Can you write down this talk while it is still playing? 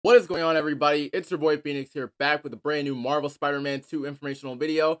What is going on, everybody? It's your boy Phoenix here, back with a brand new Marvel Spider-Man 2 informational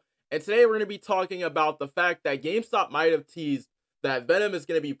video. And today we're going to be talking about the fact that GameStop might have teased that Venom is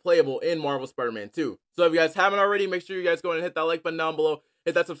going to be playable in Marvel Spider-Man 2. So if you guys haven't already, make sure you guys go ahead and hit that like button down below,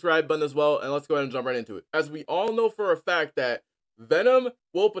 hit that subscribe button as well, and let's go ahead and jump right into it. As we all know for a fact that Venom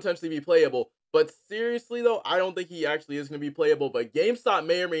will potentially be playable, but seriously though, I don't think he actually is going to be playable, but GameStop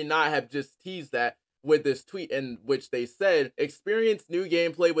may or may not have just teased that with this tweet in which they said, experience new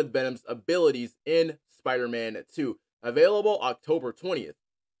gameplay with Venom's abilities in Spider-Man 2, available October 20th.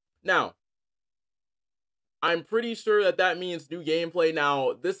 Now, I'm pretty sure that means new gameplay.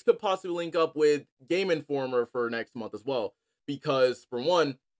 Now, this could possibly link up with Game Informer for next month as well, because for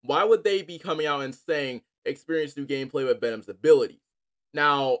one, why would they be coming out and saying experience new gameplay with Venom's abilities?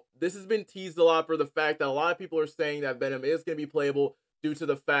 Now, this has been teased a lot for the fact that a lot of people are saying that Venom is going to be playable due to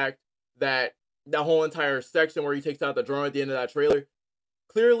the fact that that whole entire section where he takes out the drone at the end of that trailer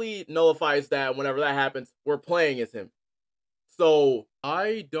clearly nullifies that whenever that happens, we're playing as him. So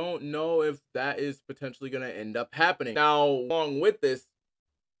I don't know if that is potentially going to end up happening. Now, along with this,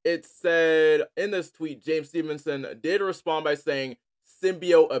 it said in this tweet, James Stevenson did respond by saying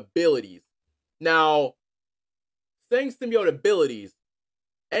symbiote abilities. Now, saying symbiote abilities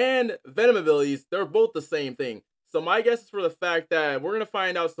and Venom abilities, they're both the same thing. So my guess is for the fact that we're going to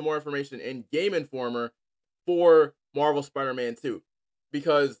find out some more information in Game Informer for Marvel Spider-Man 2.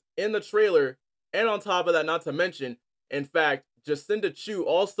 Because in the trailer, and on top of that, not to mention, in fact, Jacinda Chu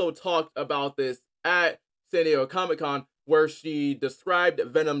also talked about this at San Diego Comic-Con, where she described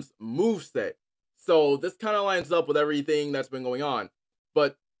Venom's moveset. So this kind of lines up with everything that's been going on.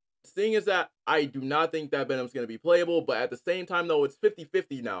 But seeing as that, I do not think that Venom's going to be playable, but at the same time, though, it's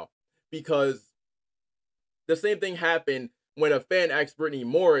 50-50 now. Because the same thing happened when a fan asked Brittany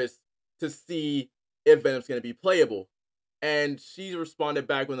Morris to see if Venom's going to be playable. And she responded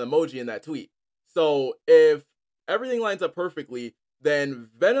back with an emoji in that tweet. So if everything lines up perfectly, then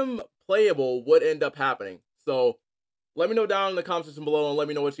Venom playable would end up happening. So let me know down in the comment section below and let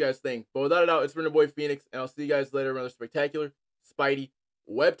me know what you guys think. But without a doubt, it's been your boy Phoenix, and I'll see you guys later. Another spectacular, Spidey,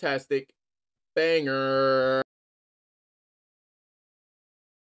 webtastic banger.